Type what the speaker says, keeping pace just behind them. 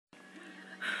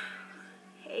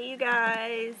you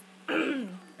guys.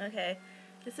 Okay,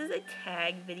 this is a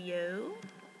tag video.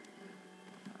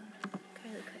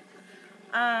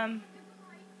 Okay.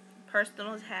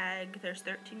 Personal tag. There's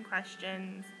 13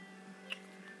 questions.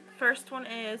 First one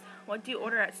is, what do you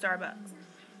order at Starbucks?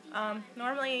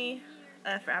 Normally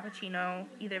a Frappuccino,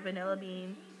 either vanilla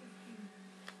bean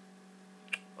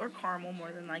or caramel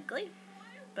more than likely,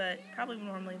 but probably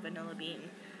normally vanilla bean.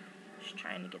 Just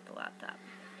trying to get the laptop.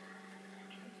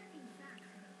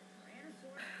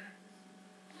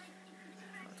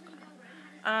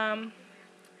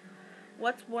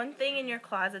 What's one thing in your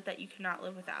closet that you cannot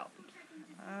live without?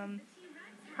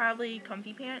 Probably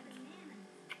comfy pants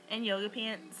and yoga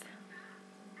pants.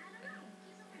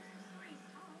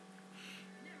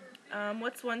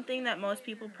 What's one thing that most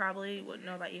people probably wouldn't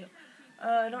know about you?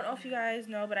 I don't know if you guys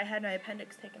know, but I had my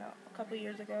appendix taken out a couple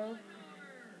years ago.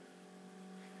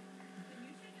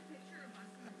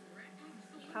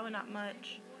 Probably not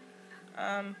much.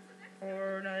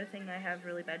 Or another thing, I have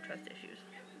really bad trust issues.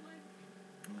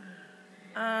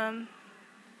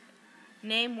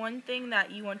 Name one thing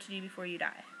that you want to do before you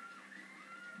die.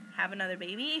 Have another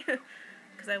baby,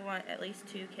 because I want at least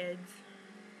 2 kids.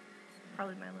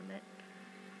 Probably my limit.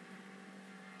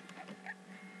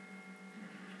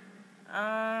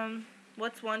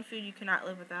 What's one food you cannot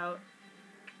live without?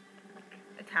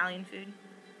 Italian food.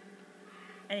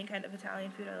 Any kind of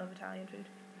Italian food. I love Italian food.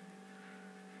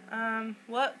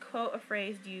 What quote or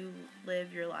phrase do you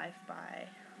live your life by?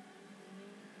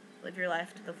 Live your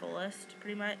life to the fullest,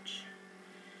 pretty much.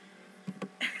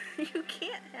 You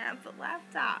can't have the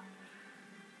laptop.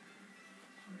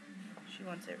 She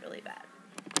wants it really bad.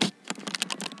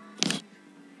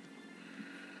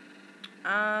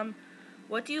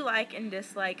 What do you like and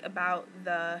dislike about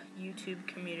the YouTube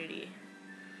community?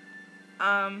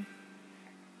 The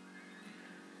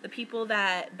people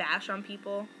that bash on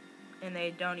people and they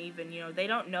don't even, they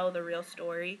don't know the real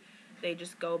story. They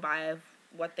just go by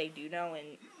what they do know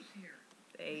and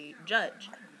they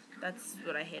judge. That's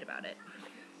what I hate about it.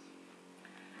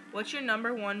 What's your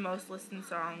 #1 most listened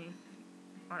song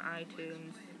on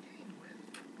iTunes?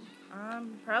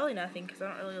 Probably nothing, because I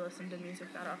don't really listen to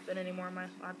music that often anymore on my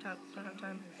laptop. I don't have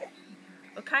time.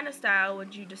 What kind of style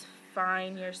would you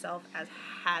define yourself as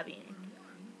having?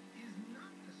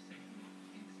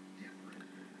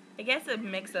 I guess a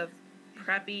mix of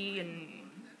preppy and,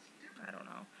 I don't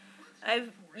know. I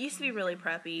used to be really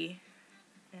preppy,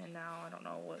 and now I don't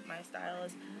know what my style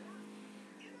is.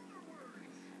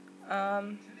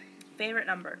 Favorite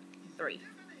number? 3.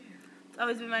 It's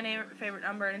always been my favorite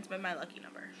number, and it's been my lucky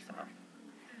number. So,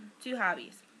 2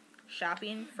 hobbies.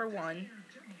 Shopping for 1.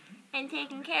 And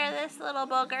taking care of this little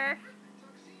booger.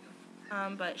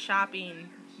 But shopping,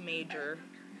 major.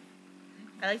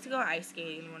 I like to go ice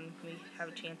skating when we have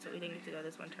a chance, but we didn't get to go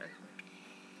this winter.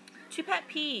 2 pet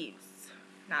peeves.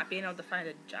 Not being able to find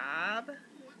a job.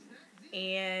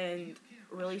 And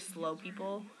really slow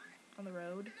people on the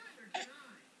road.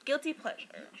 Guilty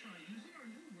pleasure.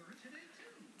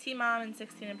 Teen mom and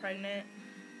 16 and pregnant.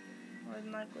 More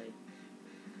than likely.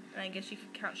 And I guess you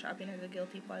could count shopping as a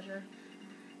guilty pleasure.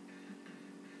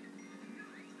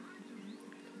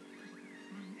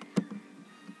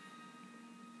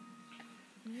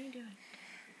 What are you doing?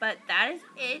 But that is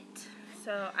it.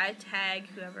 So I tag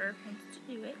whoever wants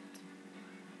to do it.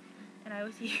 And I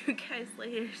will see you guys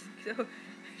later. So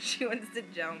she wants to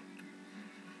jump.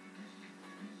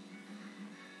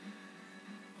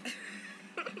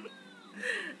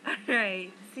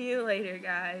 Alright, see you later,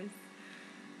 guys.